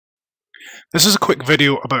This is a quick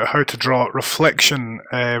video about how to draw reflection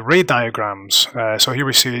ray diagrams. So here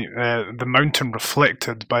we see the mountain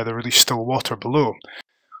reflected by the really still water below.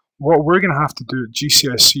 What we're going to have to do at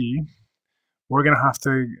GCSE, we're going to have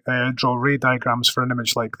to draw ray diagrams for an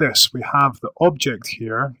image like this. We have the object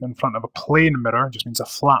here in front of a plane mirror, just means a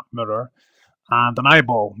flat mirror, and an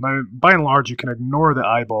eyeball. Now, by and large, you can ignore the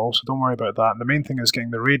eyeball, so don't worry about that. And the main thing is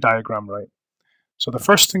getting the ray diagram right. So the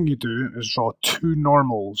first thing you do is draw two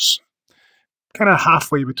normals. Kind of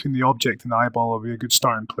halfway between the object and the eyeball will be a good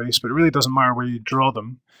starting place, but it really doesn't matter where you draw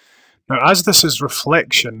them. Now, as this is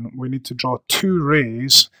reflection, we need to draw two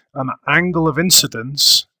rays, and the angle of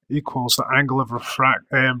incidence equals the angle of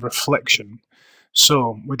reflection.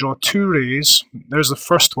 So we draw two rays. There's the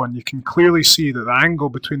first one. You can clearly see that the angle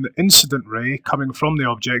between the incident ray coming from the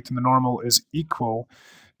object and the normal is equal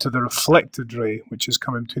to the reflected ray, which is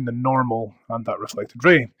coming between the normal and that reflected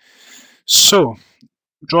ray. So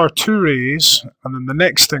draw our two rays, and then the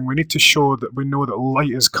next thing, we need to show that we know that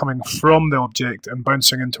light is coming from the object and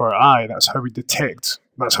bouncing into our eye. That's how we detect,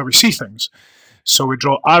 that's how we see things. So we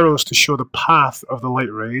draw arrows to show the path of the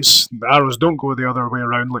light rays. The arrows don't go the other way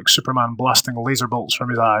around like Superman blasting laser bolts from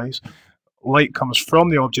his eyes. Light comes from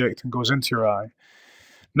the object and goes into your eye.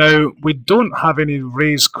 Now, we don't have any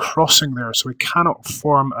rays crossing there, so we cannot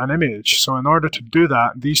form an image. So in order to do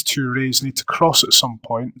that, these two rays need to cross at some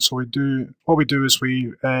point. So what we do is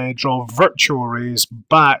we draw virtual rays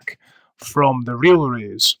back from the real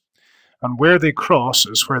rays. And where they cross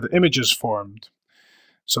is where the image is formed.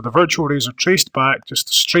 So the virtual rays are traced back,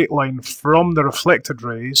 just a straight line from the reflected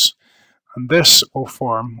rays, and this will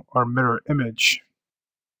form our mirror image.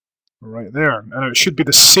 Right there, and it should be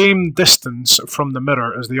the same distance from the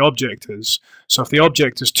mirror as the object is. So if the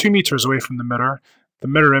object is 2 meters away from the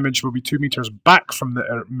mirror image will be 2 meters back from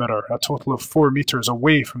the mirror, a total of 4 meters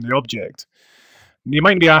away from the object. And you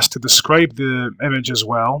might be asked to describe the image as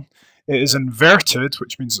well. It is inverted,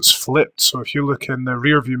 which means it's flipped. So if you look in the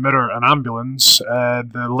rear view mirror an ambulance,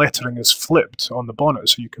 the lettering is flipped on the bonnet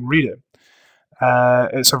so you can read it.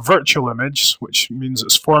 It's a virtual image, which means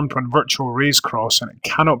it's formed when virtual rays cross, and it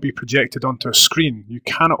cannot be projected onto a screen. You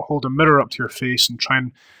cannot hold a mirror up to your face and try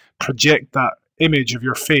and project that image of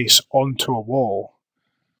your face onto a wall.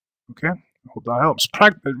 Okay, I hope that helps.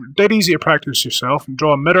 Dead easy to practice yourself.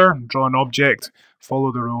 Draw a mirror, draw an object,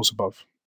 follow the rules above.